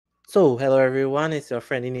So, hello everyone, it's your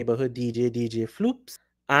friendly neighborhood DJ Floops.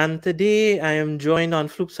 And today I am joined on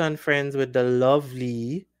Floops and Friends with the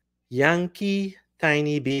lovely Yangki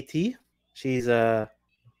Tiny Beti. She's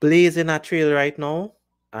blazing a trail right now,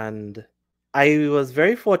 and I was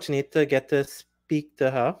very fortunate to get to speak to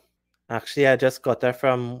her. Actually, I just got her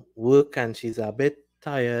from work and she's a bit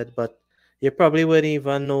tired, but you probably wouldn't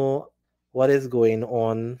even know what is going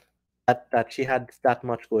on, that she had that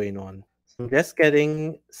much going on. So I'm just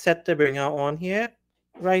getting set to bring her on here.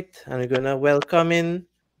 Right, and we're gonna welcome in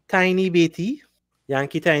Tiny Beti,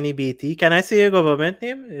 Yankee Tiny Beti. Can I say your government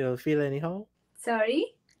name? You'll feel anyhow.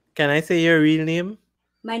 Sorry, Can I say your real name?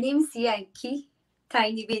 my name is Yangki,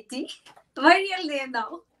 Tiny Beti. My real name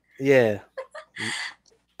now. Yeah.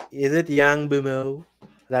 Is it Yang Bumo?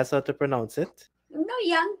 That's how to pronounce it. No,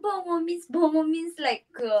 young Bomo means like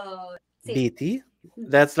say Beti.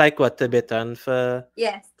 That's like what Tibetan for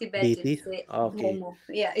yes, Tibetan Beti. say Okay. Bomo.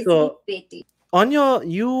 Yeah, it's means So Beti. on your,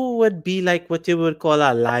 you would be like what you would call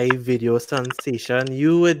a live video sensation.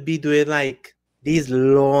 You would be doing like these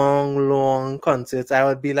long concerts. I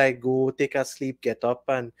would be like, go take a sleep, get up,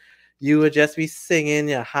 and you would just be singing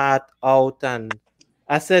your heart out. And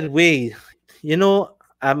I said, wait, you know,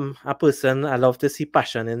 I'm a person, I love to see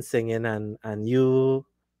passion in singing, and you,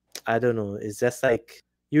 I don't know. It's just like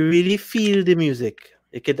you really feel the music.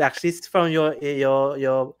 It could actually from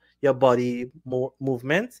your body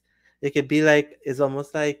movements. It could be like it's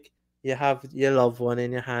almost like you have your loved one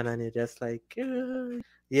in your hand and you're just like,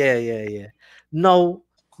 yeah. Now,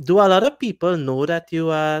 do a lot of people know that you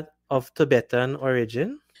are of Tibetan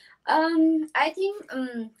origin? I think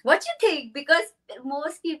what you think because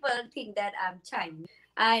most people think that I'm Chinese.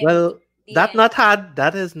 I am Well, that Indian. not hard.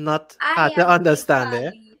 That is not I hard to am understand.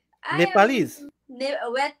 Eh? Nepali. I am Nepalese.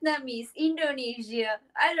 Vietnamese, Indonesia.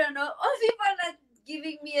 I don't know. All people are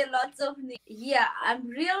giving me a lots of names. Yeah, I'm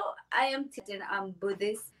real. I am Tibetan. I'm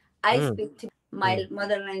Buddhist. I Mm, speak my mm,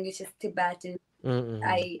 mother language is Tibetan. mm.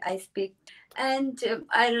 I speak, and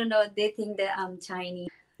I don't know. They think that I'm Chinese.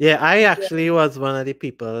 Yeah, I Yeah. actually was one of the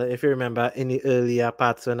people, if you remember in the earlier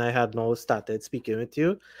parts when I had now started speaking with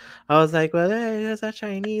you, I was like, well, hey, there's a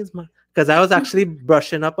Chinese man. Because I was actually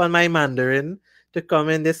brushing up on my Mandarin to come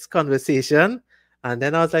in this conversation. And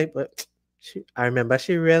then I was like, but I remember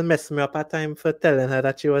she real messed me up at time for telling her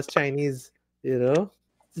that she was Chinese, you know?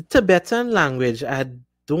 The Tibetan language,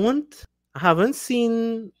 don't, I haven't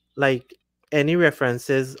seen like any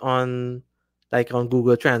references on like on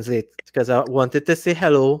Google Translate because I wanted to say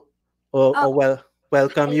hello or Oh,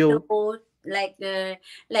 welcome you. hello. Like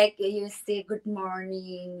you say good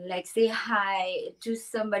morning. Like say hi to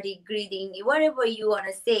somebody greeting. Whatever you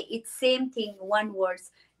wanna say, it's same thing. One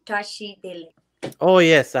words. Tashi dele. Oh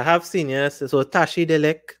yes, I have seen, yes. So Tashi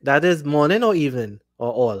Delek, that is morning or evening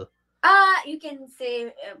or all. You can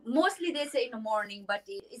say mostly they say in the morning, but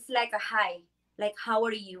it's like a hi. Like how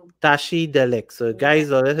are you? Tashi Delek. So Yeah.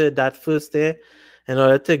 guys already heard that first day. In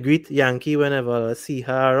order to greet Yankee whenever I see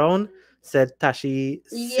her around, said Tashi,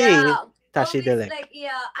 say Yeah, Tashi always Delek. like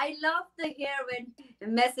yeah. I love to hear when he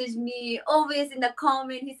message me. Always in the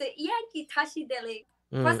comment, he said Yangki Tashi Delek.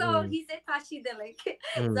 First of all, Mm-mm. he said Tashi Delek.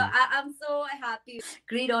 So Mm. I'm so happy.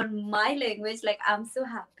 Greet on my language. Like I'm so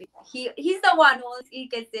happy. He's the one who he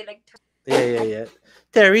can say like Yeah.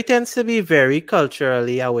 Terry tends to be very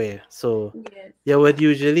culturally aware, so yes. you would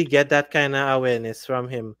usually get that kind of awareness from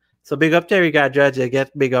him. So big up Terry Gadrich, you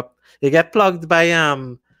get big up, you get plugged by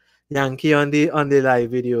Yankee on the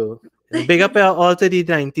live video. And big up all to the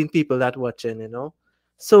 19 people that watching.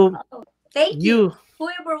 So Oh, thank you. you,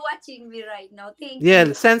 Whoever watching me right now, thank yeah,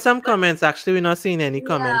 you. send some But comments. Actually, we're not seeing any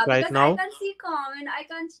comments yeah, right because I now. can't see comment,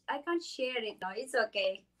 I can't share it now. It's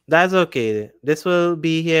okay. That's okay. This will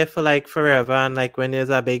be here for like forever, and like when there's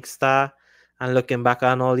a big star, and looking back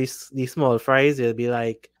on all these small fries, you'll be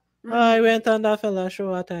like, "Oh, I Mm. went on that fella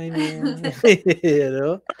show a time, yeah." you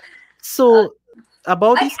know. So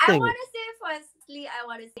about I this I thing, want to say firstly, I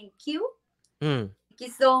want to thank you. mm, Thank you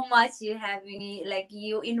so much. You having me. Like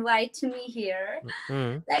you invite me here.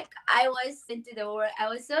 mm, Like I was into the work. I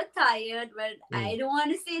was so tired, but mm, I don't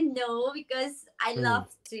want to say no because I mm. love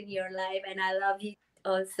in your life and I love you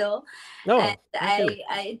also. And No, thank you.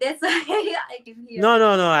 I that's why I came here.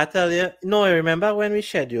 No. I tell you, no. I remember when we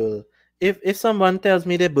schedule. If someone tells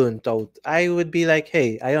me they burnt out, I would be like,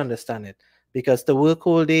 hey, I understand it because to work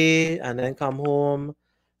all day and then come home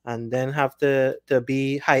and then have to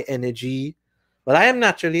be high energy. But I am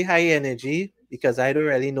naturally high energy because I don't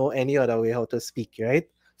really know any other way how to speak, right?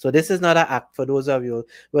 So this is not an act for those of you.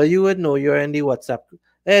 Well, you would know you're in the WhatsApp.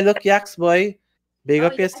 Hey, look, Yaks boy, big Oh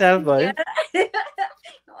up yes, yourself, I'm here.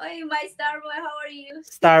 boy. Oi, my star boy, how are you?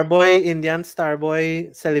 Starboy, Indian Starboy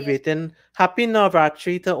Yes. celebrating Happy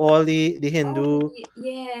Navratri to all the Oh, Hindu.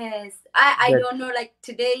 yes. I That don't know. Like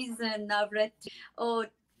today is Navratri. Oh,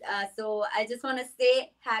 so I just want to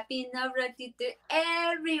say happy Navratri to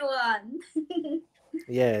everyone.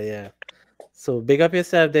 yeah, yeah. So big up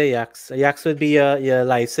yourself there, Yax. Yax would be your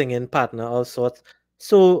live singing partner, all sorts.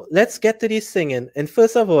 So let's get to this singing. And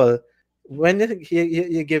first of all, when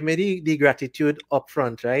you give me the gratitude up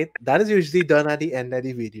front, right? That is usually done at the end of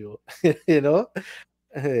the video. you know?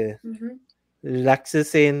 Uh, Mm-hmm. Yax is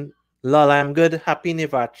saying, Lol, I'm good. Happy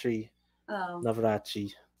Navratri. Oh,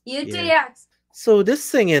 Navratri. you too, Yeah. Yax. So this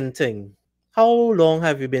singing thing, how long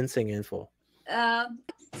have you been singing for?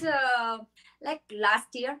 It's like last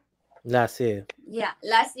year. Last year. Yeah,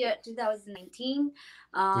 last year, 2019.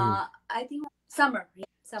 Mhm. I think summer. Yeah,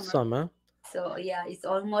 summer. Summer. So yeah, it's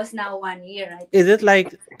almost now 1 year. I Is think. it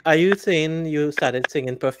like, are you saying you started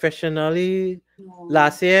singing professionally No.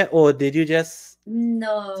 last year, or did you just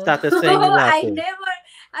No, started singing last year?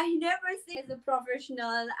 I never say as a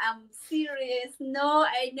professional. I'm serious. No,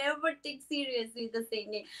 I never take serious with the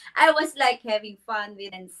singing. I was like having fun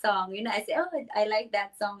with and song. You know, I say, oh, I like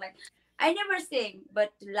that song. Like, I never sing.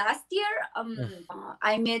 But last year,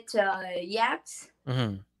 I met Yax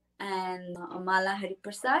Mm-hmm. and Mala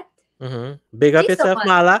Hariprasad. Mm-hmm. Big up She's the yourself, one.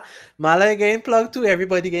 Mala. Mala getting plugged too.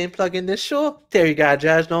 Everybody getting plugged in this show. Terry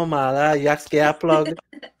Gajaj, no Mala. Yax get plug.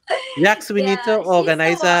 Yax, we need to Yeah, she's the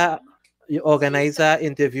one. She's organize a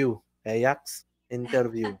interview. A Yax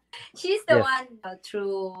interview. she's the Yeah. one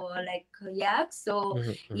through like Yax. So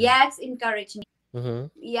Mm-hmm. Yax encouraged me. Mm-hmm.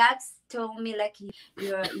 Yax told me like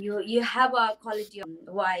you have a quality of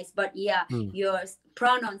voice, but yeah, your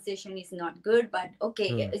pronunciation is not good. But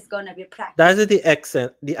okay, Mm-hmm. it's gonna be practice. That's the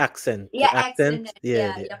accent. The accent. Yeah, The accent. accent. Yeah. Yeah,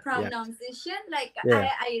 Yeah. yeah, Yeah. pronunciation. Like Yeah.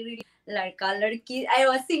 I really like a ladki. I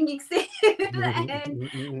was singing and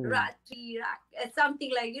ratri rak,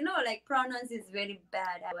 something like like pronounce is very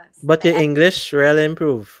bad. I was. But your English really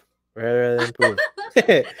improve. Really improve.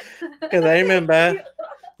 Because I Thank remember, you.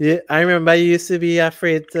 yeah, I remember you used to be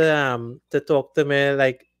afraid to talk to me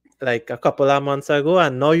like a couple of months ago,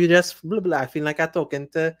 and now you just blah blah. I feel like I'm talking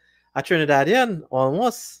to a Trinidadian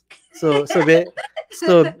almost. So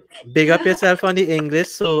big up yourself on the English.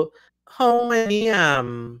 So how many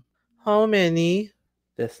how many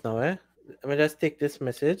this now Let me just take this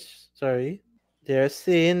message. Sorry. They're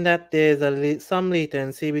saying that there's some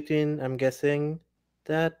latency between, I'm guessing,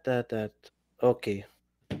 that. Okay.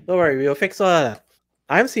 Don't worry, we'll fix all of that.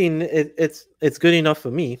 I'm seeing it's good enough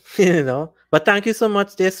for me, But thank you so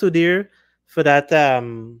much, there, Sudhir, for that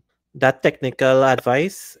technical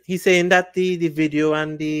advice. He's saying that the video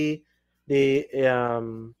and the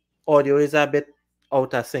audio is a bit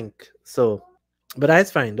out of sync. So but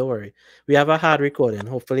that's fine, don't worry. We have a hard recording.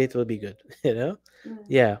 Hopefully it will be good, Mm.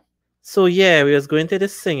 Yeah. So yeah, we was going to the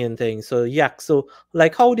singing thing. So yeah, so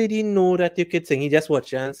like how did he know that you could sing? He just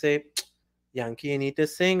watched you and say, Yankee, you need to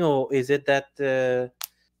sing, or is it that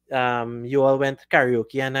you all went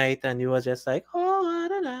karaoke a night and you was just like, oh,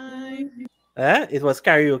 what a night. Mhm. It was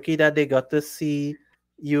karaoke that they got to see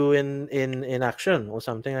you in action or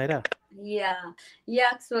something like that. Yeah,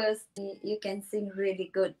 Yax was you can sing really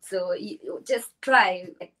good. So you just try,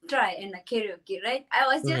 like try in a karaoke, right? I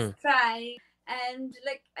was just Mm-hmm. trying, and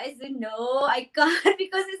like I said, no, I can't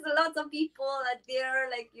because it's lots of people are there.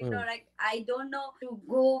 Like Mm-hmm. like I don't know to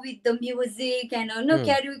go with the music, and no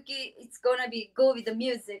karaoke. It's gonna be go with the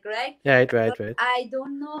music, right? Right, But right, right. I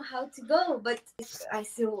don't know how to go. But I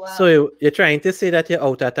said, So wow, you're trying to say that you're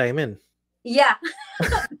out of timing. yeah.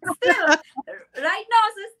 Still, right now,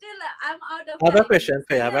 so still I'm out of I have a time. question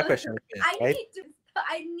for you. I have a Still, question for you, I right? need to.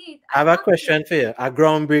 I I have a have to. question for you. A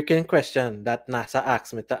groundbreaking question that NASA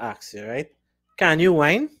asked me to ask you, right? Can you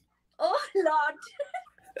whine? Oh Lord.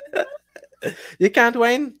 You can't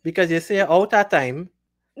whine because you say you're out of time.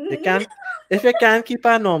 You can't. If you can't keep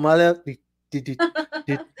a normal, under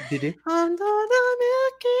the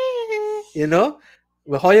Milky,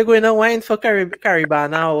 well, how you going to whine for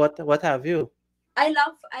Caribana or what have you? I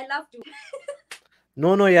love to.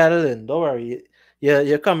 No, no, Yadeline, don't worry.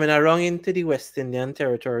 You're coming around into the West Indian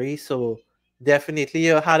territory, so definitely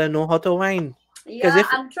you had to know how to whine. Because Yeah, if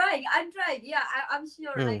I'm trying. I'm trying. Yeah, I'm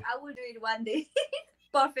sure. mm, Like I will do it one day.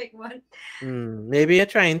 Perfect one. maybe you're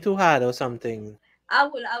trying too hard or something. I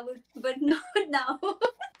will. I will. But not now.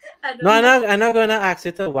 I No, don't know. I'm not gonna ask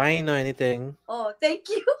you to whine or anything. Oh, thank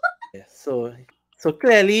you. Yeah, so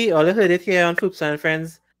clearly, all you heard it here on Floops and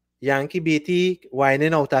Friends, Yankee Beti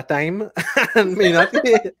whining out of time and may not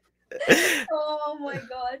Oh my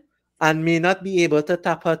God. and may not be able to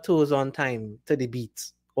tap her toes on time to the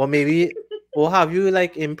beat. Or maybe Or have you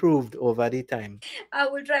like improved over the time? I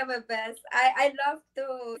will try my best. I love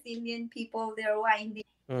those Indian people. They're winding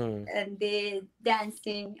Mm, and they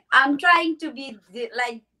dancing. I'm trying to be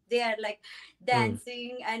like they're like mm,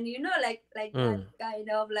 dancing and like that mm, kind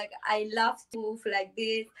of like I love to move like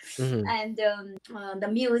this mm. and the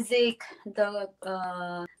music, the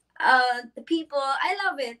people. I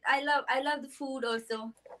love it. I love the food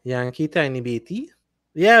also. Yankee Tiny Beti?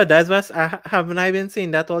 Yeah, that's what haven't I been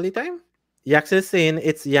saying that all the time? Yax is saying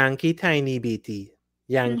it's Yankee Tiny Beti.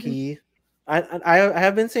 Mhm. Yankee. I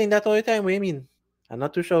have been saying that all the time. What do you mean? I'm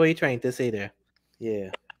not too sure what you're trying to say there.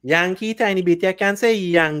 Yeah. Yankee Tiny Beti. I can't say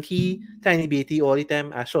Yankee Tiny Beti all the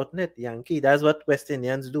time. I shorten it. Yankee. That's what West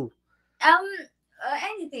Indians do. Um,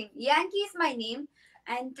 anything. Yankee is my name,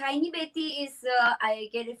 and Tiny Betty is I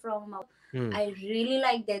get it from. Hmm. I really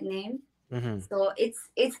like that name. Mm-hmm. So it's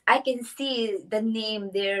I can see the name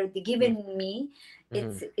they given me.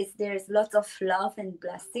 Mm-hmm. It's there's lots of love and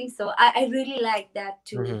blessing. So I really like that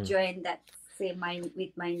to Mm-hmm. join that say my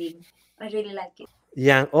with my name. I really like it.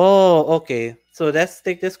 Yang. Oh, okay. So let's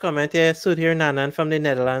take this comment here. Sudhir Nanan from the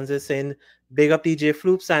Netherlands is saying, big up DJ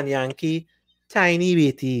Floops and Yankee. Tiny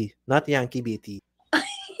Beti, not Yankee Beti.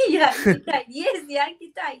 Yankee Tiny. Yes,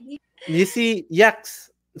 Yankee Tiny. You see, Yax.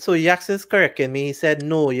 So Yax is correcting me. He said,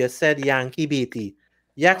 no, you said Yankee Beti.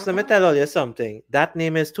 Yax, let me Oh. tell all you something. That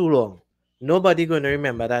name is too long. Nobody going to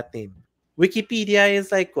remember that name. Wikipedia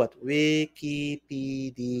is like what?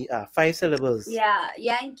 Wikipedia. 5 syllables. Yeah,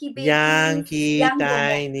 Yankee Betty means Yankee young homo.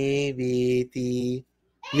 Tiny Beti.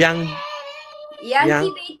 Young, young.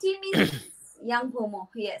 Yankee Betty means young homo.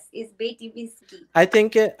 Yes, it's Betty means key. I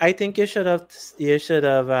think you should have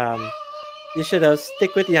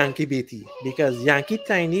stick with Yankee Beti because Yankee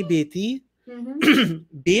Tiny Beti Mm-hmm.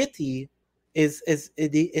 Beti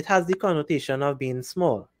it has the connotation of being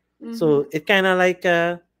small. Mm-hmm. So it kind of like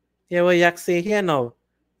yeah, what Yak say here now.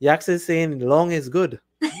 Yak is saying long is good.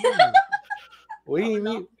 Hmm. What do Oh you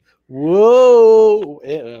no, mean?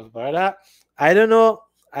 Whoa, brother. I don't know.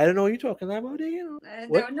 I don't know what you're talking about. I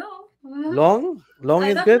What don't know. Mhm. long I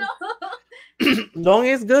is don't good. know. Long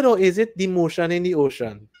is good, or is it the motion in the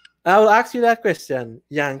ocean? I will ask you that question,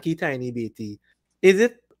 Yankee Tiny Beatty. Is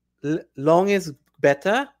it long is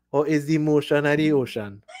better, or is the motion at the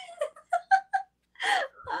ocean?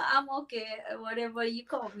 I'm okay. Whatever you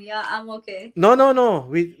call me, I'm okay. No, no, no.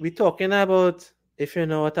 We talking about, if you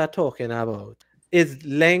know what I'm talking about. Is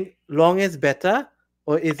length long is better,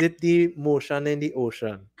 or is it the motion in the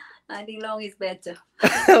ocean? I think long is better.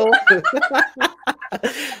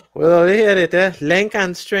 Well, you hear it, eh? Length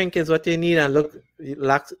and strength is what you need. And look,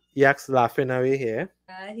 Yak's laughing away here.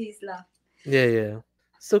 He's laugh. Yeah, yeah.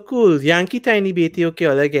 So cool. Yankee Tiny Beatty, okay,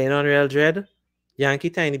 all again on Real Dread. Yankee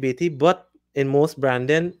Tiny Beatty, but in most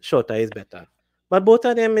branding, Shota is better. But both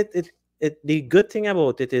of them, the good thing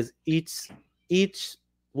about it is each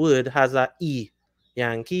word has a E.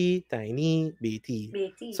 Yankee, Tiny, Beatty.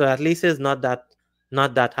 Betty. So at least it's not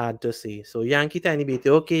that hard to say. So Yankee Tiny Beatty,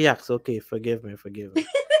 okay, Yaks, okay, forgive me, forgive me.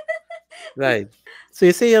 Right. So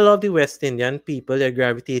you say you love the West Indian people, you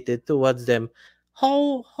gravitated towards them.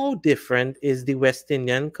 How different is the West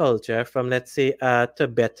Indian culture from, let's say, a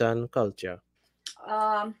Tibetan culture?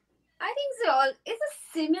 Um, I think so. It's a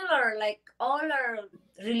similar, like all are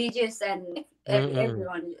religious and Mm-mm.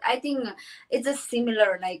 everyone. I think it's a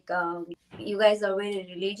similar, like you guys are very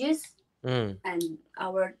religious, Mm, and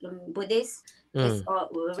our Buddhist is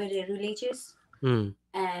mm, very religious, mm.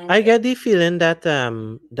 and I get the feeling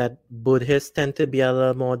that Buddhists tend to be a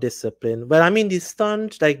little more disciplined. Well, I mean the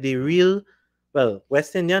staunch, like the real, well,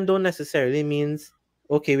 West Indian don't necessarily means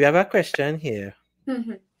okay. We have a question here.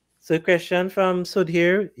 So question from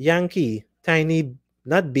Sudhir Yankee, tiny,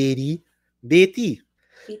 not Beti, Beti.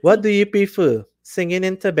 What Betty. do you prefer, singing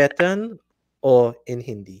in Tibetan or in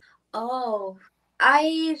Hindi? Oh,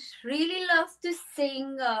 I really love to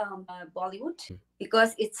sing Bollywood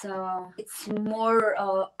because it's more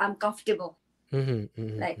I'm comfortable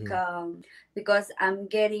Mm-hmm, like mm-hmm, because I'm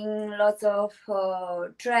getting lots of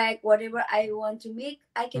track whatever I want to make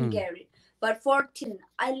I can mm-hmm. get it. But for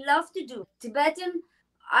I love to do Tibetan.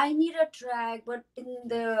 I need a track, but in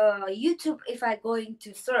the YouTube, if I going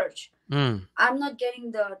to search, Mm, I'm not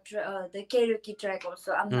getting the karaoke track.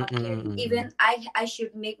 Also, I'm mm, not mm, getting. mm. Even I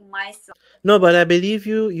should make my song. No, but I believe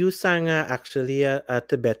you sang actually a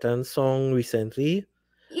Tibetan song recently.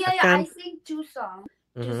 I Yeah, yeah. I can't. sing two songs.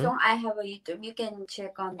 Two Mm-hmm, song I have a YouTube. You can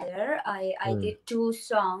check on there. I mm, did two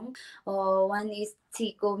song. One is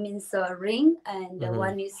Tiko means ring, and mm-hmm,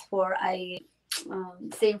 one is for I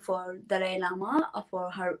sing for Dalai Lama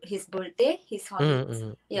for his birthday, his mm-hmm, holidays.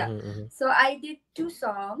 mm-hmm, Yeah. mm-hmm, So I did two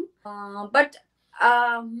song. But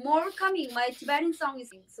More coming. My Tibetan song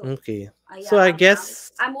is so. Okay. So Yeah,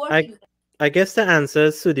 I'm I working. I guess the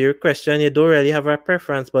answers to your question, you don't really have a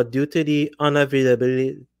preference, but due to the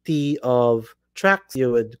unavailability of tracks,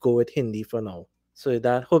 you would go with Hindi for now. So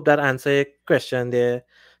that hope that answer your question there.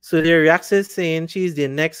 So the Reacts is saying she's the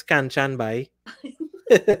next Kanchan by.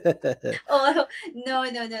 Oh no,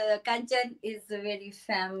 no, no, no. Kanchan is very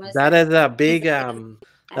famous That and is is a very a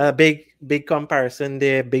and big comparison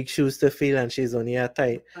there, big shoes to fill, and she's only a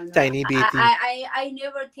no, tiny Beti.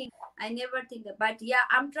 I never think that. But yeah,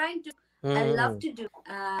 I'm trying to. I love Mm, to do.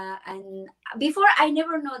 And before I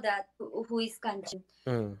never know that who is Kanchan.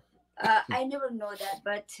 mm, I never know that,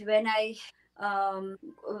 but when I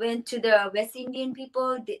went to the West Indian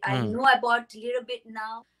people, I mm, know about little bit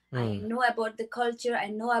now. I mm, know about the culture. I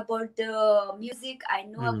know about the music. I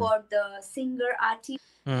know mm, about the singer artist,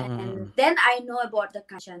 mm, and mm, then I know about the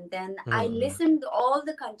Kanchan. Then I mm, listened to all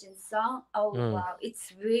the Kanchan song. Oh mm, wow,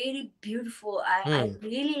 it's very beautiful. I mm,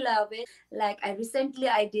 really love it. Like I recently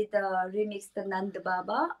I did the remix the Nand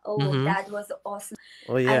Baba. Oh, mm. that was awesome.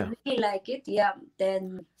 Oh I yeah. really like it. Yeah.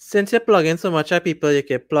 Then Since you're plugging so much at people, you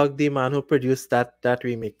can plug the man who produced that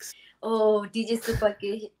remix. oh, DJ Super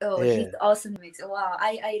K. Oh, he's Yeah, awesome mix. Wow,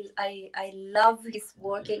 I love his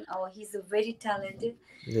working. Oh, he's a very talented.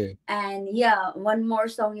 yeah. And yeah, one more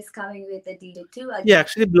song is coming with the DJ too He again.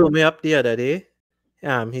 actually blew me up the other day.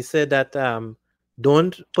 He said that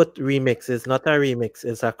don't put remix. It's not a remix.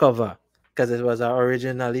 It's a cover because it was a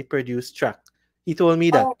originally produced track. He told me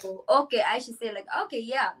that. Oh, okay. I should say like okay,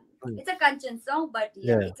 yeah, Mm. it's a Kanchan song, but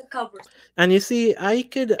yeah, Yeah. it's a cover. And you see, I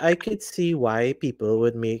could see why people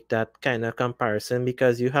would make that kind of comparison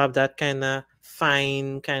because you have that kind of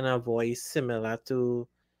fine kind of voice similar to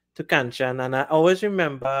Kanchan. And I always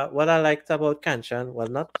remember what I liked about Kanchan, well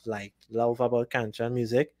not like love about Kanchan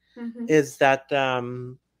music, Mm-hmm. is that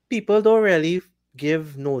people don't really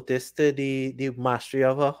give notice to the mastery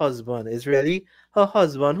of her husband. It's really her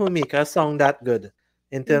husband who make her sound that good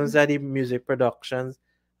in terms Mm-hmm. of the music productions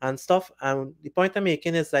and stuff. And the point I'm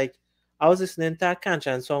making is like I was listening to a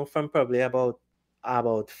Kanchan song from probably about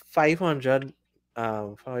 500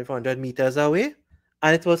 500 meters away,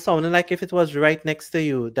 and it was sounding like if it was right next to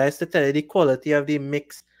you. That's to tell you the quality of the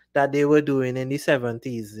mix that they were doing in the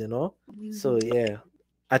 70s, you know. So Mm-hmm. yeah,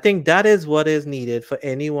 I think that is what is needed for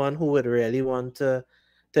anyone who would really want to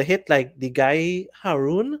hit like the guy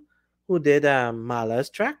Harun who did Mala's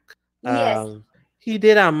track. Yes. He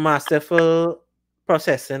did a masterful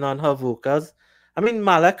processing on her vocals. I mean,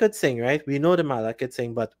 Mala could sing, right? We know the Mala could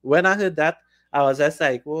sing, but when I heard that, I was just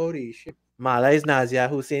like, holy shit. Mala is Nazia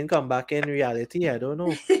Hussein come back in reality. I don't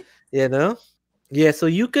know. You know? Yeah, so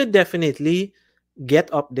you could definitely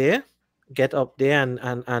get up there, get up there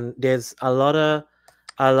and there's a lot of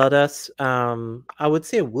I would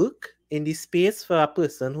say work in the space for a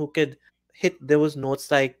person who could hit those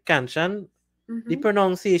notes like Kanchan. The Mm-hmm.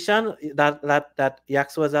 pronunciation that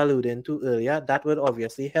Yax was alluding to earlier, that would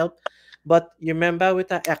obviously help. But you remember with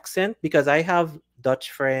the accent, because I have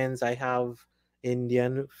Dutch friends, I have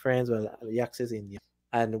Indian friends, well Yax is Indian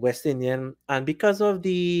and West Indian, and because of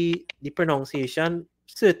the pronunciation,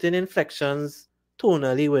 certain inflections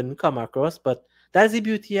tonally wouldn't come across. But that's the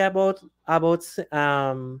beauty about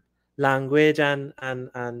language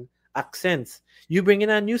and accents. You bring in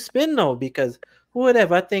a new spin now because who would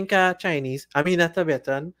ever think a Chinese? I mean, a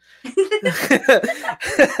Tibetan.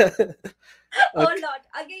 Oh Okay. Lord,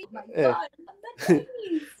 again. Oh my Eh. God, I'm not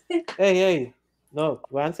Chinese. Hey, no,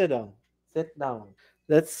 go and sit down. Sit down.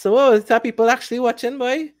 That's so. Is that people actually watching,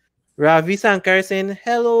 boy? Ravi Sankar saying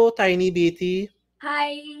hello, tiny Beti.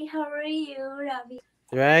 Hi, how are you, Ravi?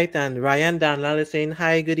 Right, and Ryan Danlal is saying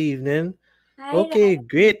hi, good evening. Hi, Okay, Ravi.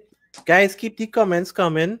 great. Guys, keep the comments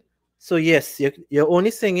coming. So yes, you're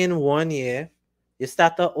only singing 1 year. You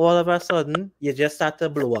start to all of a sudden, you just start to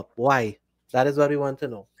blow up. Why? That is what we want to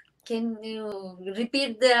know. Can you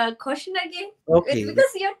repeat the question again? Okay.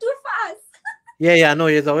 Because you're too fast. Yeah, no,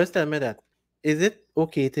 you always tell me that. Is it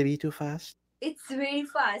okay to be too fast? It's very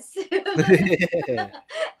fast.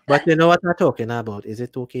 But you know what I'm talking about. Is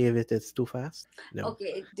it okay if it is too fast? No.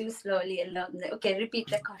 Okay, do slowly and okay, repeat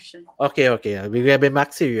the question. Okay. We're gonna be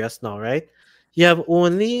back serious now, right? You have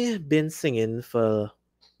only been singing for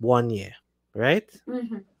 1 year, right?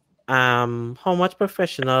 Mm-hmm. How much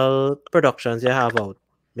professional productions you have out?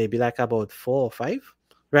 Maybe like about 4 or 5?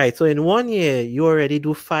 Right. So in 1 year, you already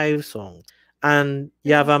do 5 songs. And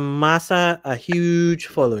you have a huge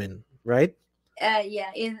following, right?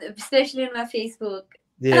 Yeah, in especially in my Facebook.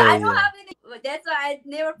 Yeah, I don't yeah. have any. That's why I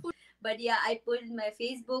never put. But yeah, I put in my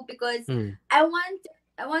Facebook because Hmm. I want.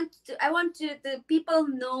 I want to the people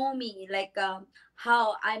know me, like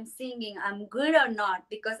how I'm singing, I'm good or not,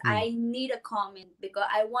 because Mm. I need a comment, because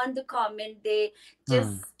I want the comment. They Mm.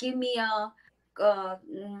 just give me a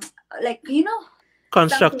like something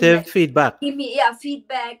Constructive like feedback. give me, yeah,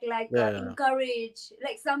 feedback, like Yeah. encourage,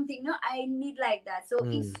 like something. No, I need like that. So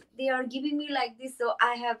if Mm. they are giving me like this, so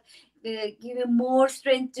I have given more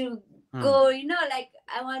strength to Mm. go. Like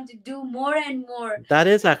I want to do more and more. That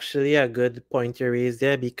is actually a good point you raised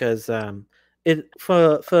there because it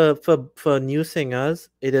for new singers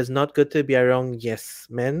it is not good to be around yes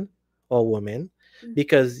men or women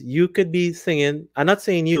because you could be singing. I'm not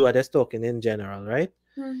saying you, I just talking in general, right?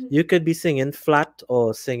 Mhm. You could be singing flat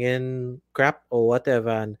or singing crap or whatever,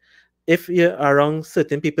 and if you're around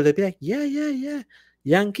certain people, they'll be like, yeah, yeah, yeah,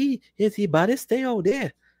 Yankee, is he body stay out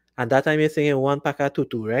there, and that time you're singing one pack of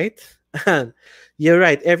tutu, right? And you're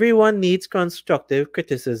right. Everyone needs constructive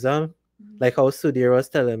criticism, like how Sudhir was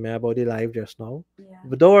telling me about the live just now. Yeah.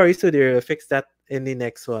 But don't worry, Sudhir, we'll fix that in the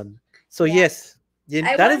next one. So Yeah. yes,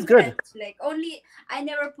 I that is want good. that. Like only I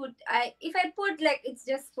never put I if I put like it's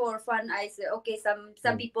just for fun. I say okay. Some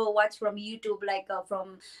Mm, people watch from YouTube, like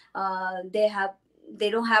from they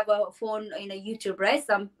don't have a phone in a YouTube, right?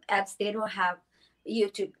 Some apps they don't have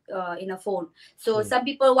YouTube in a phone. So mm, some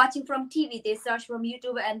people watching from TV, they search from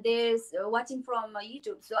YouTube, and they're watching from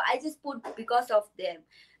YouTube. So I just put because of them,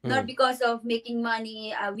 not mm, because of making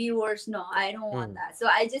money, viewers. No, I don't want mm, that. So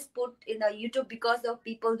I just put in the YouTube because of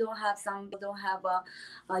people don't have, some people don't have a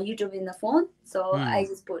YouTube in the phone. So I mm,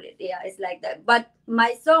 just put it. Yeah, it's like that. But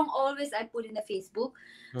my song always I put in the Facebook,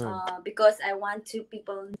 mm. because I want to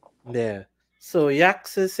people. There. So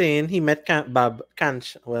Yax is saying he met Bab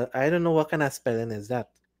Kanch. Well, I don't know what kind of spelling is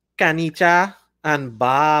that. Kanicha and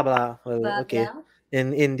Babla. Well, But okay. yeah.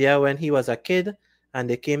 In India when he was a kid, and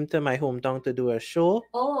they came to my hometown to do a show.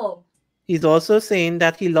 Oh. He's also saying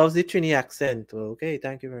that he loves the Trini accent. Well, okay,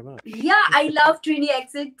 thank you very much. Yeah, I love Trini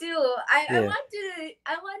accent too. I Yeah.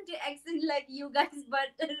 want to accent like you guys,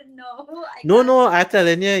 but no, I No, can't. no, I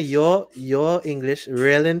telling you, your English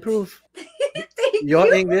real improve. Thank Your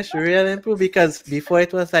you. English real improve because before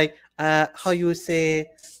it was like how you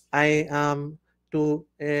say I to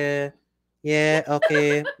yeah,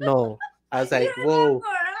 okay, no. I was You like, whoa, remember?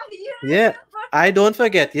 Huh? You yeah. remember? I don't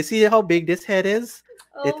forget. You see how big this head is?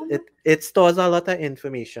 It Oh, it it stores a lot of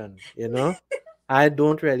information. I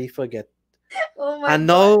don't really forget. oh my And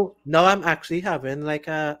god. now I'm actually having like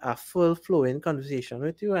a full flowing conversation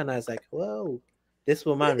with you, and I was like, whoa, this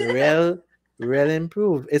woman real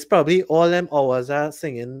improved. It's probably all them hours are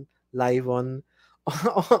singing live on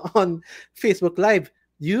on Facebook Live.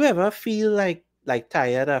 Do you ever feel like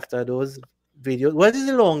tired after those videos? What is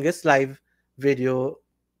the longest live video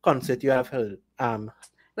concert you have held?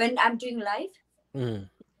 When I'm doing Mm,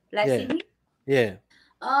 live yeah, singing. yeah.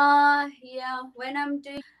 Yeah. When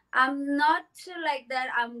I'm not like that.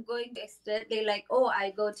 I'm going to externally, like, oh,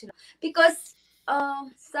 I go to, because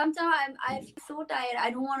sometimes I feel so tired.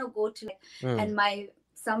 I don't want to go to, like, Mm, and my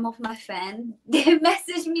some of my fans they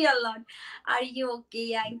message me a lot. Are you okay,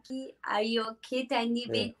 Yankee? Are you okay, Tiny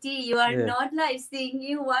yeah, Betty? You are yeah. not live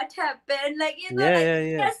singing. What happened? Like, Yeah, like yeah,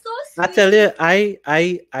 yeah. they're so I tell sweet. you,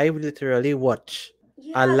 I literally watch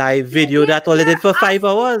a Yeah, live they video they that only they're did for five asking.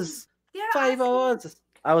 hours. They're 5 hours. asking.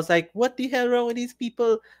 I was like, what the hell wrong with these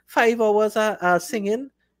people? 5 hours are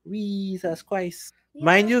singing. Jesus Christ.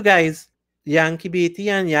 Mind Yeah. you guys, Yankee Beti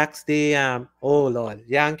and Yaks, they oh Lord,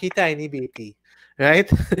 Yankee Tiny Beti.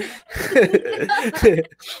 Right?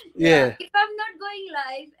 Yeah, Yeah. if I'm not going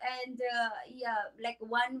live, and yeah, like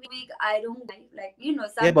 1 week I don't go live, like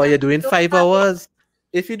Yeah, but you're sometimes I'm doing so 5 hours. tired.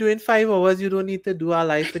 If you're doing 5 hours, you don't need to do a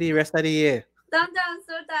live for the rest of the year. Sometimes I'm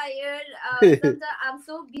so tired. Sometimes I'm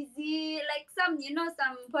so busy, like some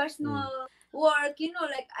Mm. personal work,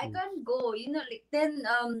 like I Mm. can't go, like then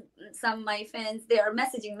some my friends, they are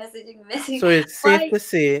messaging So it's safe why.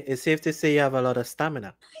 to say you have a lot of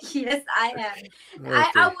stamina. Yes, I have.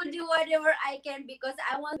 I Okay. will do whatever I can, because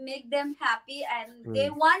I want to make them happy, and they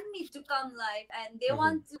Mm. want me to come live, and they Mm-hmm.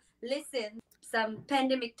 want to listen. Some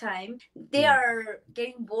pandemic time, they Mm. are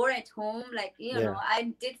getting bored at home. Like, Yeah.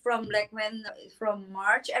 I did from like when from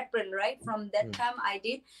March, April, right? From that Mm. time I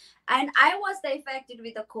did, and I was affected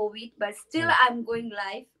with the COVID, but still Mm. I'm going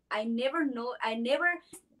live. I never know. I never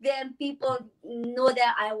then people know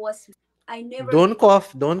that I was. I never Don't did.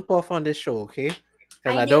 cough. Don't cough on this show, okay?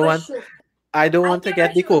 Because I never show. I don't I want to never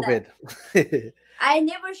get the show that. COVID. I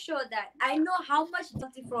never show that. I know how much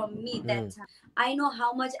from me that Mm. time. I know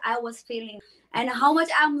how much I was feeling, and how much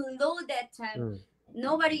I'm low that time. Mm.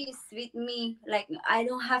 Nobody is with me. Like, I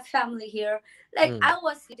don't have family here. Like, Mm. I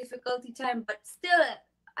was difficulty time, but still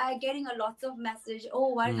I getting a lots of message. Oh,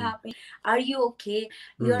 what Mm. happened? Are you okay?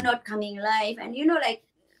 You're Mm. not coming live, and like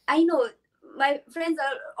I know my friends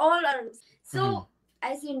are all are. Mm. So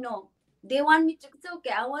I say no. They want me to. It's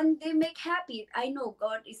okay. I want they make happy. I know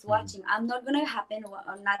God is Mm. watching. I'm not gonna happen or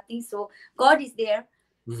nothing. So God is there.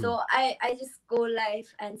 Mm. So I just go live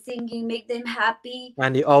and singing, make them happy.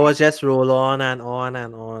 And the hours just roll on and on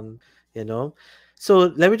and on, you know.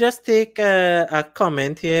 So let me just take a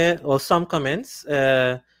comment here or some comments.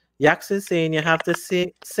 Yax is saying you have to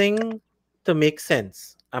sing to make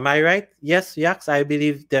sense. Am I right? Yes, Yax, I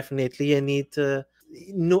believe definitely you need to.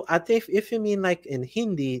 No, I think if you mean like in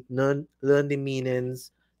Hindi, learn the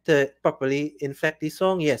meanings to properly inflect the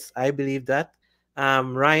song. Yes, I believe that.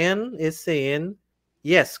 Ryan is saying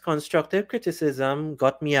yes, constructive criticism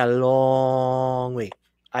got me a long way.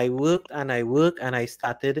 I worked and I worked and I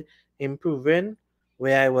started improving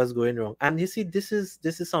where I was going wrong. And you see, this is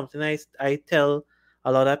something I tell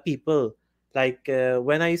a lot of people. Like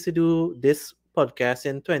when I used to do this podcast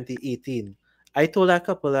in 2018, I told a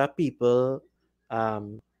couple of people,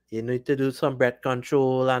 you need to do some breath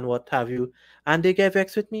control and what have you, and they get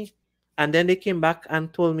vexed with me. And then they came back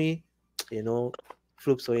and told me, you know,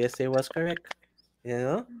 Floops, so yesterday was correct. You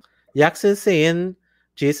know, Yax is saying,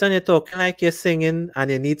 Jason, you're talking like you're singing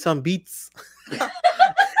and you need some beats.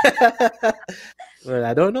 Well,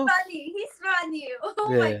 I don't know. Funny, he's funny. Oh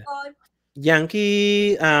my Yeah. God.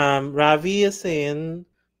 Yankee, Ravi is saying,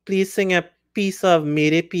 please sing a piece of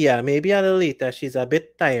Mere Pia. Maybe a little later. She's a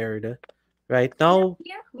bit tired. Right Mera now,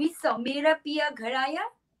 Pia? We saw Mera Pia Ghar Aaya?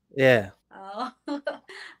 yeah. Oh,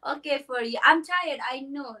 okay for you. I'm tired. I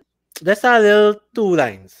know. Just a little two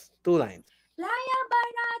lines. Two lines. लाया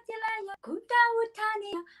बारात लाया घूंटा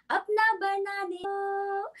उठाने अपना बनाने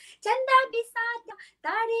ओ चंदा भी साथ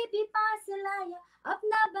तारे भी पास लाया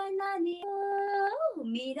अपना बनाने ओ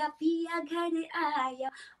मेरा पिया घर आया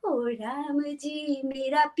ओ राम जी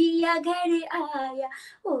मेरा पिया घर आया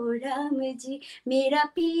ओ राम जी मेरा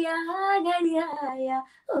पिया घर आया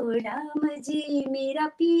ओ राम जी मेरा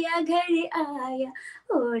पिया घर आया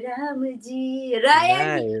ओ Ram ji Ryan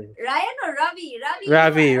Nice. Ryan or Ravi you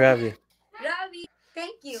Ravi, are Ravi. Ravi,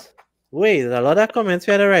 thank you. Wait, a lot of comments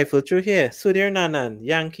we had a rifle through here. Sudhir Nanan,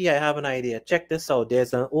 Yankee, I have an idea. Check this out.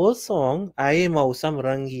 There's an old song, Aye Mausam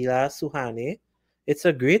Rangila Suhane. It's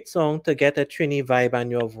a great song to get a Trini vibe on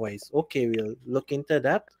your voice. Okay, we'll look into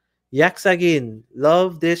that. Yaks again.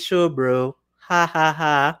 Love this show, bro. Ha ha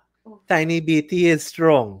ha. Oh. Tiny BT is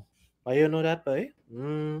strong. Why you know that, boy?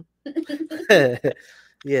 Mm.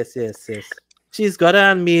 Yes, yes, yes. She's got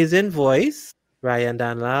an amazing voice. Ryan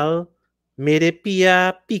Danlal. Mere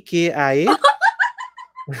Pia PKI.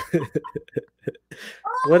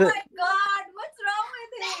 Oh What a, my God, what's wrong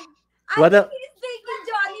with him? I what think a he's thinking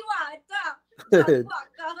Johnny Walker. Johnny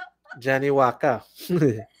Walker. Johnny Waka.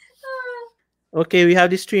 Okay, we have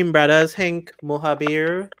the Stream Brothers, Hank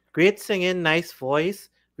Mohabir. Great singing, nice voice.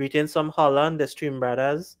 Greetings from Holland, the Stream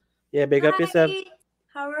Brothers. Yeah, big up yourself. Hi,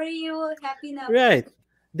 how are you? Happy now. Right.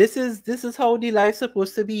 This is how the live's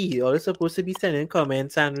supposed to be. All supposed to be sending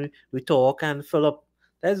comments and we talk and fill up.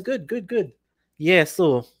 That's good, good, good. Yeah,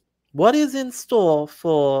 so what is in store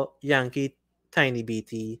for Yankee Tiny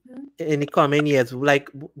BT Hmm? in the coming years? Like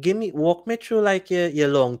walk me through like your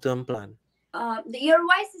long-term plan. Your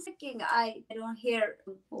voice is breaking. I don't hear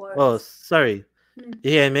Oh, words. sorry. Hmm.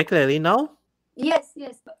 You hear me clearly now? Yes,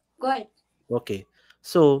 yes. Go ahead. Okay.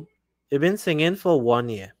 So you've been singing for 1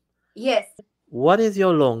 year. Yes. What is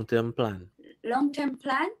your long-term plan? Long term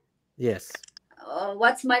plan? Yes.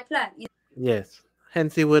 What's my plan? Yes.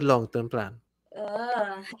 Hence the word long-term plan.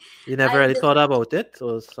 Uh, You never I really just, thought about it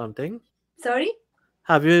or something? sorry?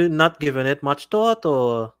 Have you not given it much thought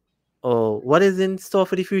or what is in store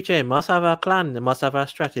for the future? You must have a plan, you must have a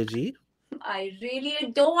strategy. I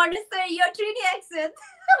really don't want to say your Trini accent.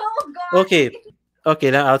 Oh God. Okay, okay,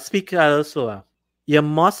 then I'll speak a little slower. You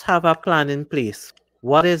must have a plan in place.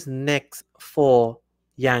 What is next for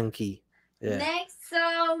Yankee? Yeah. Next,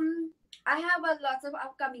 I have a lot of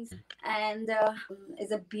upcoming, and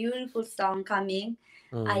it's a beautiful song coming.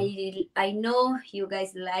 Mm, I know you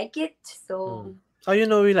guys like it, mm. so How you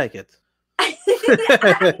know we like it?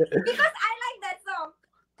 because I like that song,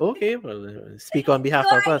 Okay, well, speak on so behalf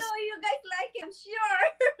of I us. know you guys like it. I'm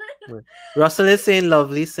sure. Mm. Russell is saying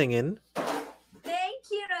lovely singing. Thank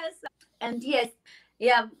you, Rosa. And yes,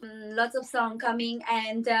 yeah, lots of song coming,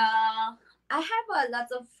 and I have a lot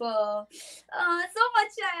of so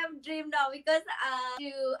much I have dreamed now because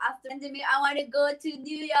to after pandemic I want to go to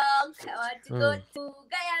New York. I want to go Mm, to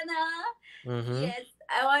Guyana. mm-hmm, Yes,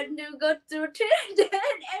 I want to go to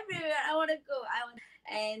Trinidad. Everywhere I want to go.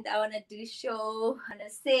 I want to do show. I want to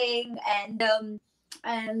sing and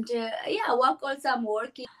And yeah, work also I'm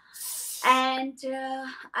working. And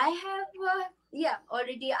I have yeah,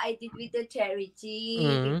 already I did with the charity,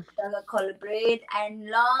 with Mm, collaborate, and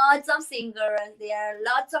lots of singers. There are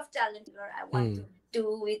lots of talent singer I want to mm.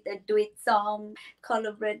 do with a duet song,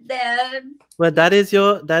 collaborate them, Well, that is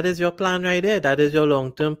your plan right there. That is your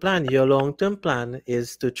long-term plan. Your long-term plan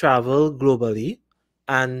is to travel globally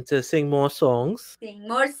and to sing more songs. sing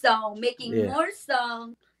more song, making Yeah. more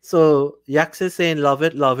song. So Yax is saying, love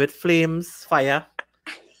it, flames, fire.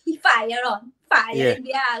 Fire on, fire Yeah, in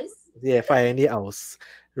the house. yeah, fire in the house.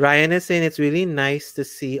 Ryan is saying it's really nice to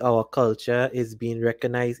see our culture is being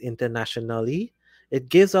recognized internationally. It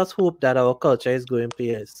gives us hope that our culture is going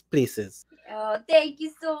places. Oh, thank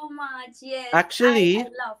you so much. Yes, I Actually,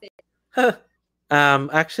 love it.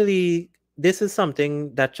 actually, this is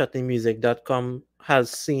something that chutneymusic.com has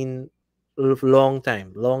seen long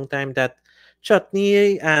time that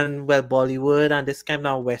chutney and well Bollywood and this kind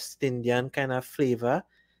of West Indian kind of flavor,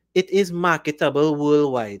 it is marketable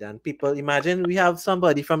worldwide. And people imagine we have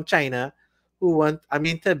somebody from China who want, I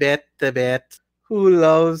mean Tibet, who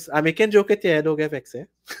loves. I make a joke at here, don't get vexed.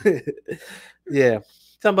 Eh? Yeah,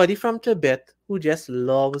 somebody from Tibet who just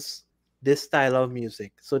loves this style of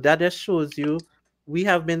music. So that just shows you we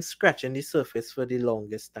have been scratching the surface for the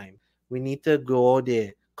longest time. We need to go out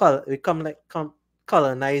there, we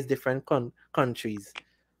colonize different countries.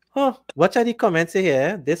 Oh, what are the comments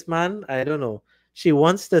here? This man, I don't know. She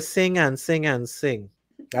wants to sing and sing and sing.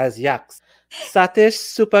 That's Yaks. Satish,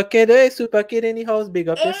 super kid, hey, super kid in the house, big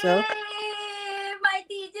up yourself. Hey, my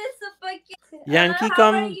DJ Super Kid. Yankee, How are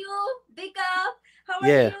come. you? Big up. How are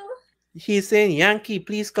Yeah, you? he's saying, Yankee,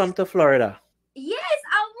 please come to Florida. Yes,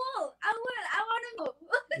 I will. I will. I want to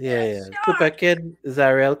go. Yeah, yeah. Sure. Super Kid,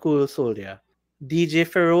 Zarel, Cool Soldier. DJ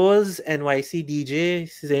Feroz, NYC DJ,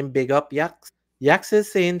 saying big up Yax. Yax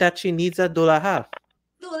is saying that she needs a dolaha.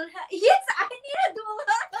 Dulha. Yes, I need a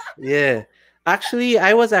dulha. Yeah. Actually,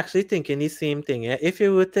 I was actually thinking the same thing. Yeah? If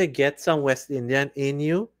you were to get some West Indian in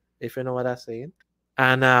you, if you know what I'm saying,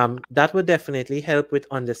 and that would definitely help with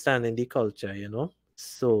understanding the culture, you know.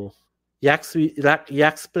 So, Yaks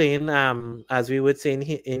playing as we would say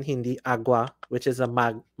in Hindi, agua, which is a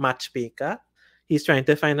matchmaker. He's trying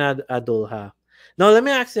to find a dolha. Now, let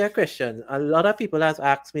me ask you a question. A lot of people have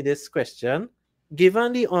asked me this question.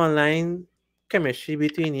 Given the online chemistry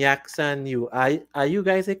between Yaks and you, are you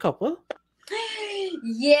guys a couple?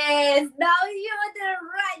 Yes, now you're the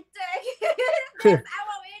right thing. Yes, I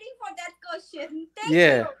was waiting for that question. Thank you.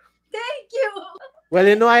 Yeah. Thank you. Well,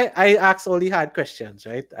 you know, I ask only hard questions,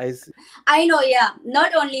 right? I know, yeah.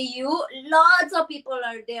 Not only you, lots of people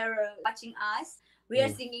are there watching us. We are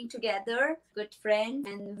Mm, singing together, good friends,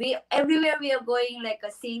 and we everywhere we are going like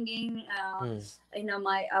a singing. mm,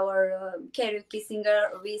 My our karaoke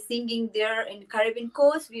singer, we singing there in Caribbean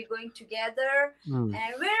coast. We're going together, mm,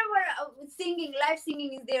 and wherever singing, live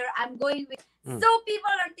singing is there, I'm going with. mm, So people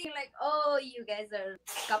are thinking like, oh, you guys are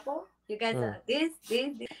couple. You guys mm, are this.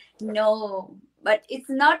 No, but it's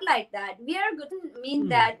not like that. We are good. Mean mm,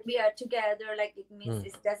 that we are together. Like it means mm,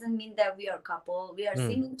 it doesn't mean that we are couple. We are mm,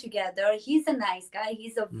 singing together. He's a nice guy.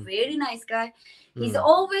 He's a mm, very nice guy. He's mm,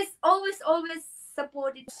 always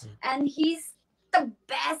supported, and he's the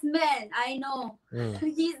best man I know.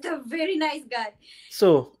 mm. He's the very nice guy. He's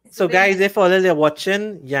a So very guys, nice. if all of you are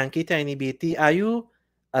watching Yankee Tiny Beti, are you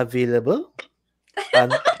available?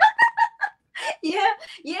 And Yeah,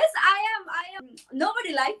 yes, I am. I am.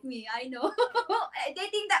 Nobody like me. I know. They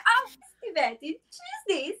think that Betty,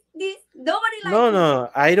 she's this. Nobody like no, me. no,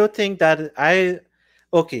 I don't think that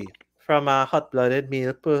okay, from a hot-blooded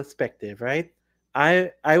male perspective, right?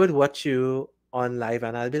 I would watch you on live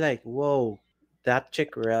and I'll be like, whoa, that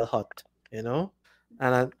chick real hot, you know?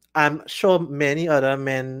 And I'm sure many other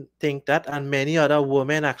men think that, and many other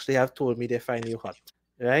women actually have told me they find you hot,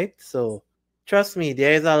 right? So trust me,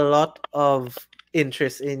 there is a lot of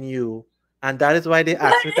interest in you, and that is why they But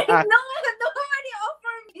asked me to act. no, nobody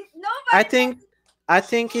offer me. I Nobody think wants. I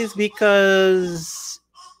think it's because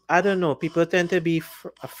I don't know. People tend to be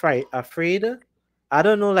afraid. I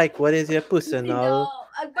don't know. Like, what is your personal? No,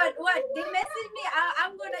 but what they message me,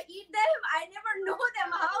 I'm gonna eat them. I never know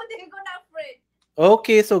them. How they gonna afraid?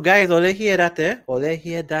 Okay, so guys, all I hear that, eh? All I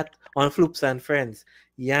hear that on Floops and Friends.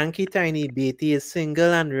 Yankee Tiny Beti is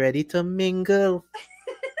single and ready to mingle.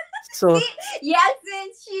 So See, yes,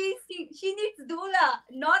 and she needs doula,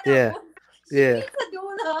 not a yeah, book. She yeah, needs a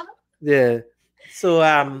doula. yeah.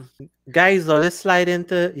 So guys, all slide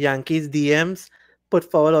into Yankee's DMs, put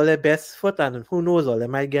forward all their best foot, and who knows, all they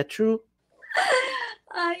might get through.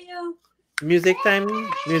 I Music time,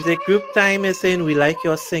 music group time is saying we like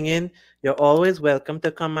your singing. You're always welcome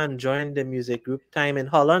to come and join the music group Time in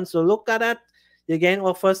Holland. So look at that. You're getting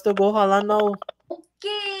offers to go Holland now.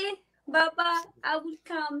 Okay, Baba, I will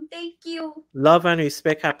come. Thank you. Love and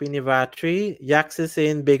respect, happy Nivatri. Yax is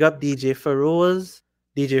saying big up DJ Feroz.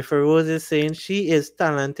 DJ Feroz is saying she is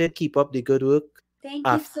talented. Keep up the good work. Thank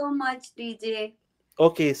you Af- so much, DJ.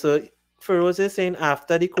 okay, so Feroz is saying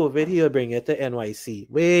after the COVID, he'll bring it to NYC.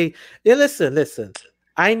 Wait, yeah, listen.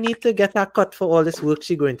 I need to get her cut for all this work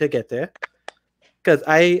she going to get there. Because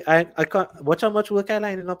I can't watch how much work I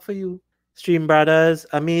lining up for you. Stream Brothers,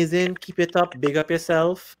 amazing. Keep it up. Big up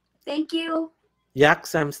yourself. Thank you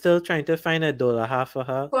Yax, I'm still trying to find $1.50 for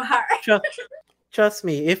her. for her. Trust, trust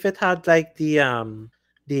me, if it had like the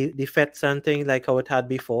fat thing like how it had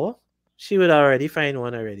before, she would already find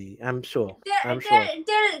one already. I'm sure. I'm sure.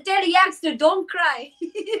 Tell youngster, don't cry.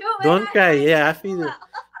 When Don't I cry. married Yeah, I feel it.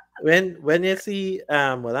 Abdullah. When you see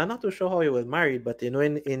well, I'm not too sure how you was married, but you know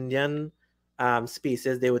in Indian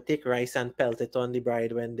spaces they would take rice and pelt it on the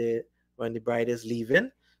bride when the bride is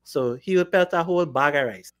leaving. So he would pelt a whole bag of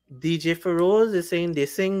rice. DJ Feroz is saying they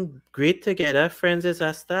sing great together. Friends is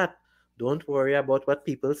a start. Don't worry about what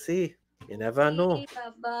people say. You never know. Okay,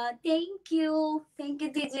 Baba. Thank you. Thank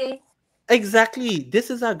you, DJ. Exactly. This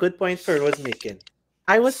is a good point Feroz making.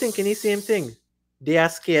 I was thinking the same thing. They are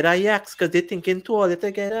scared of yaks because they're thinking two all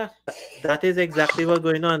together. That is exactly what's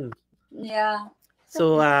going on. Yeah.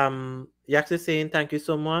 So Yaks is saying thank you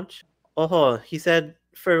so much. Oh, he said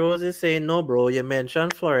Feroz is saying no, bro. You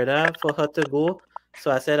mentioned Florida for her to go,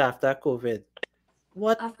 so I said after COVID.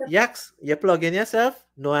 What? After Yaks, you plug in yourself?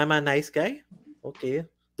 No, I'm a nice guy. Okay,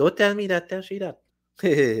 don't tell me that. Tell she that.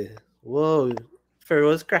 Whoa,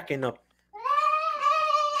 Feroz cracking up.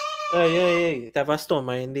 Yeah. Have a storm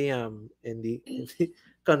in the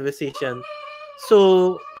conversation.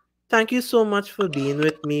 So thank you so much for being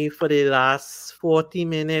with me for the last 40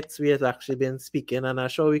 minutes. We have actually been speaking, and I'm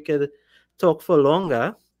sure we could talk for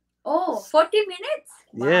longer. oh, 40 minutes.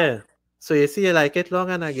 Wow. Yeah. So you see, you like it long,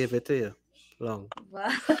 and I give it to you long.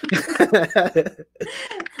 Wow.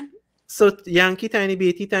 So Yankee Tiny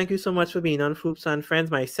Beti, thank you so much for being on Floops and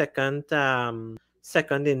Friends, my second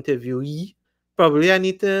interviewee. Probably I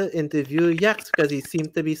need to interview Yax because he seems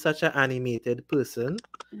to be such an animated person.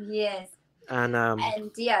 Yes. And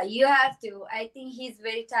And yeah, you have to. I think he's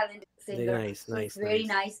very talented singer. nice, He's nice, very nice.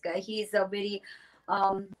 nice guy. He's a very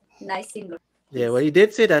um nice singer. Yeah, He's well, he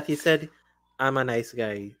did say that. He said, "I'm a nice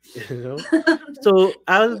guy," you know. So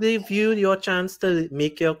I'll give you your chance to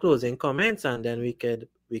make your closing comments, and then we could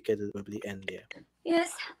probably end there.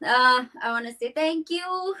 yes. I want to say thank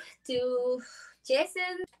you to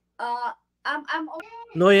Jason. Uh, I'm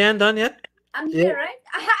No, you ain't done yet. I'm Yeah, here, right?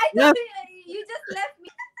 I yeah. thought you just left me.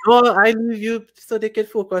 No, I leave you so they can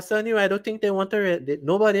focus on you. I don't think they want to.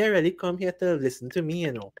 Nobody really come here to listen to me.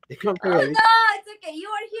 You know, they come to Oh really. no, it's okay. You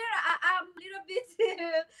are here. I'm a little bit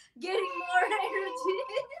getting more energy.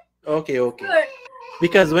 Okay. Good.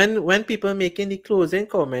 Because when people making the closing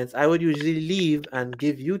comments, I would usually leave and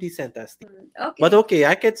give you the center stage. But Okay. okay,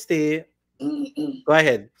 I could stay. Go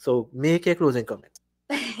ahead. So make your closing comments.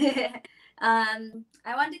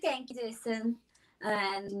 I want to thank you, Jason,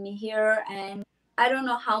 and me here. And I don't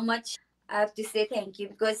know how much I have to say thank you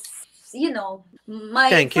because my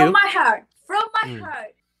Thank you. from my Mm.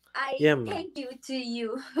 heart, I Yeah, man. thank you to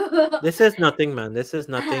you. This is nothing, man. This is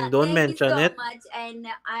nothing. Don't Thank you mention so it. much, and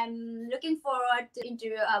I'm looking forward to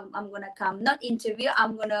interview. I'm gonna come, not interview.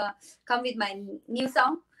 I'm gonna come with my new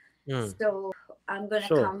song. Mm. So I'm gonna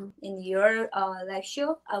Sure. come in your live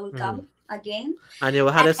show. I will Mm. come again. And you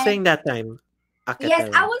had to And sing that time. yes,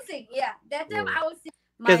 I Acapella. will sing. Yeah, that time Yeah. I will sing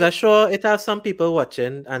Because my. I'm sure it has some people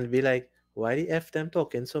watching and be like, why the F them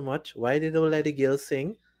talking so much? Why they don't let the girls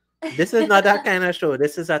sing? This is not that kind of show.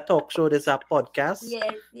 This is a talk show. This is a podcast.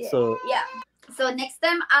 Yes, So, yeah. So next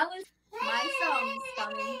time I will. My song is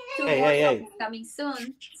coming. Two more hey. songs coming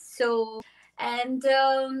soon. So and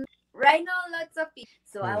right now lots of people.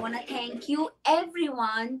 So I Mm, wanna thank you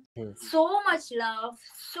everyone. mm, So much love,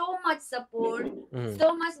 so much support, mm,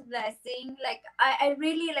 so much blessing. Like I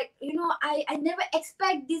really like I never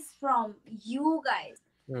expect this from you guys.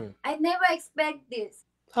 mm. I never expect this.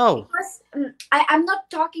 Oh. Because I'm not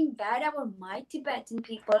talking bad about my Tibetan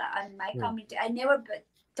people and my Mm, community. I never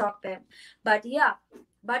talk bad, but yeah,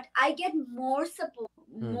 but I get more support,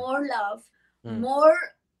 mm, more love, mm. more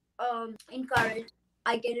encourage.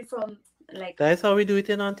 I get it from like That's how we do it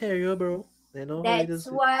in Ontario, bro. You know how we do that's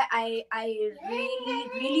it. why I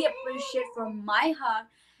really appreciate from my heart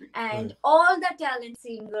Mm, and all the talent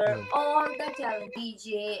singer, mm, all the talent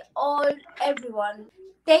DJ, all everyone.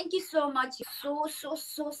 Thank you so much. So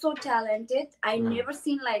talented. I mm, never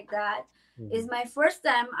seen like that. It's Mm, my first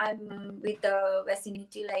time I'm with the West Indian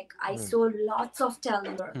community. Like I mm, saw lots of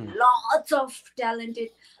talent, mm, lots of talented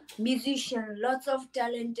musician, lots of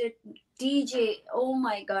talented DJ. Oh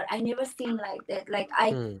my god, I never seen like that. Like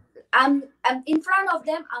mm, I'm in front of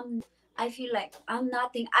them. I feel like I'm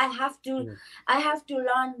nothing. mm, I have to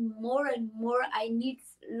learn more and more. I need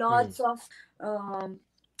mm. lots of um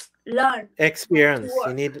learn to Experience. You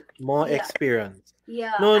work. need more Yeah, experience.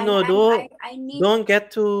 yeah. No, And no, I need. don't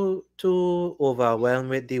get too overwhelmed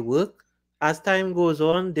with the work. As time goes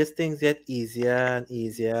on, these things get easier and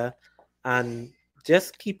easier, and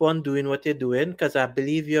just keep on doing what you're doing because I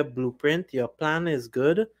believe your blueprint, your plan is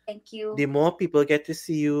good. Thank The you. more people get to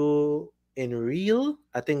see you in real,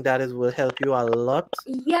 I think that is will help you a lot.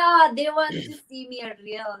 Yeah, they want to see me a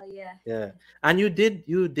real. Yeah, Yeah. And you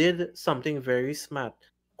did something very smart.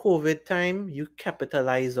 COVID time, you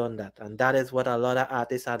capitalize on that. And that is what a lot of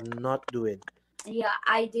artists are not doing. yeah.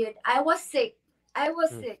 I did. I was sick. I was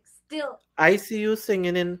Mm. sick. Still. I see you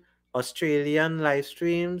singing in Australian live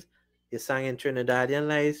streams. You sang in Trinidadian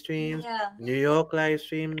live streams, Yeah, New York live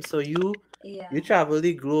streams. So you yeah. travel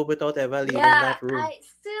the globe without ever leaving Yeah, that room.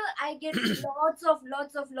 I get lots of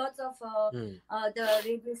Mm, the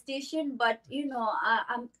radio station, but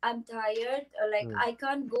I'm tired. Like mm, I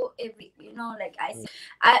can't go every like mm,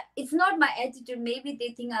 I it's not my attitude. Maybe they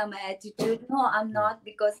think I'm my attitude. No, I'm mm, not,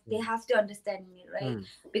 because they mm, have to understand me, right? mm.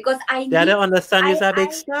 Because They don't understand you're a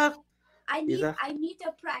big I star. Is a I need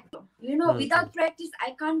a practice. mm, mm, Without practice,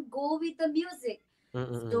 I can't go with the music. mm,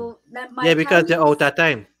 mm, mm. So that my Yeah, because they're timing out is of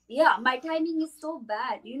time. yeah, my timing is so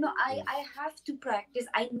bad. Mm, I have to practice.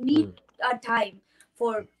 I need mm, a time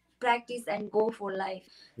for practice and go for live.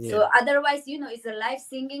 yeah. So otherwise, it's a live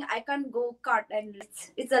singing. I can't go cut, and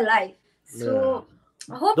it's a live. Yeah. So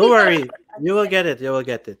I hope Don't people worry. You will understand. get it. You will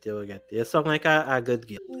get it. You will get it. You sound like a good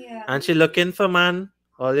girl. Yeah. And she looking for man.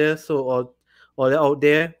 All you out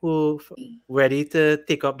there who ready to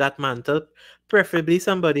take up that mantle. Preferably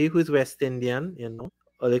somebody who's West Indian,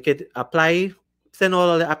 Or you could apply, send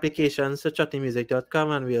all the applications to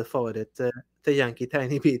chutneymusic.com and we'll forward it to Yankee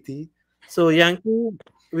Tiny Beti. So Yankee,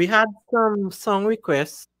 we had some song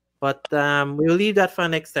requests, but we'll leave that for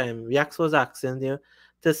next time. Yax was asking you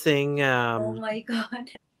to sing Oh my god.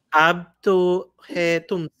 Ab to hai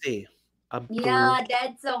tumse. Ab to Yeah,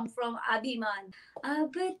 that song from Abhiman.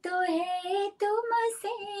 अब तो है तुमसे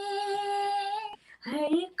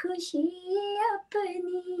हर खुशी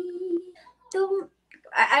अपनी तुम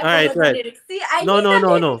I All right, forgot the right. lyrics. See, I No, need no, the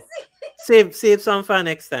no, no. lyrics. Save some for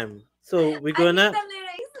next time. So I need the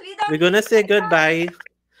lyrics. we're Without gonna lyrics, say I can't.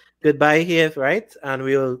 goodbye here, right? And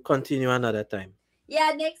we'll continue another time.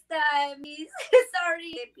 Yeah, next time, please.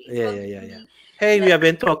 Sorry. Okay, please Yeah, yeah, forgive yeah, yeah. me. Hey, we Like, have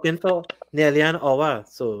been talking for nearly an hour,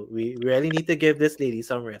 so we really need to give this lady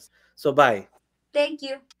some rest. So bye. thank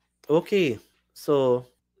you. Okay, so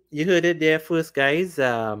you heard it there first, guys.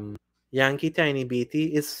 Yankee Tiny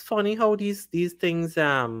Beatty. It's funny how these things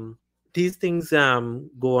go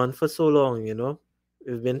on for so long.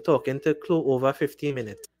 We've been talking to Chloe over 50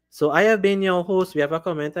 minutes. So I have been your host. We have a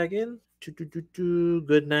comment again.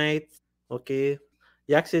 Good night. Okay.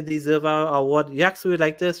 Yax, you deserve our award. Yax, would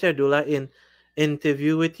like to schedule an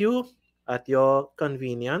interview with you at your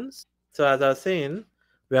convenience. So as I was saying,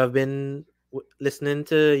 we have been listening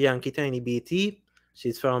to Yankee Tiny BT.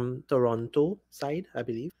 She's from Toronto side, I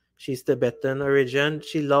believe. She's Tibetan origin.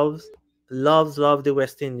 She loves the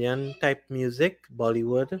West Indian type music,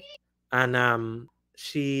 Bollywood, and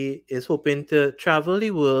she is hoping to travel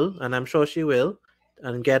the world, and I'm sure she will,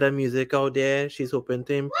 and get her music out there. She's hoping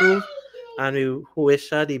to improve, and we wish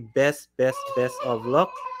her the best of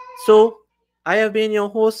luck. So I have been your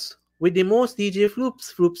host with the most, DJ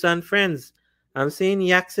Floops and friends. I'm saying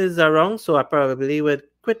Yaxes are wrong, so I probably would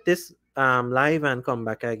quit this live and come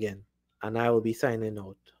back again. And I will be signing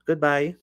out. Goodbye.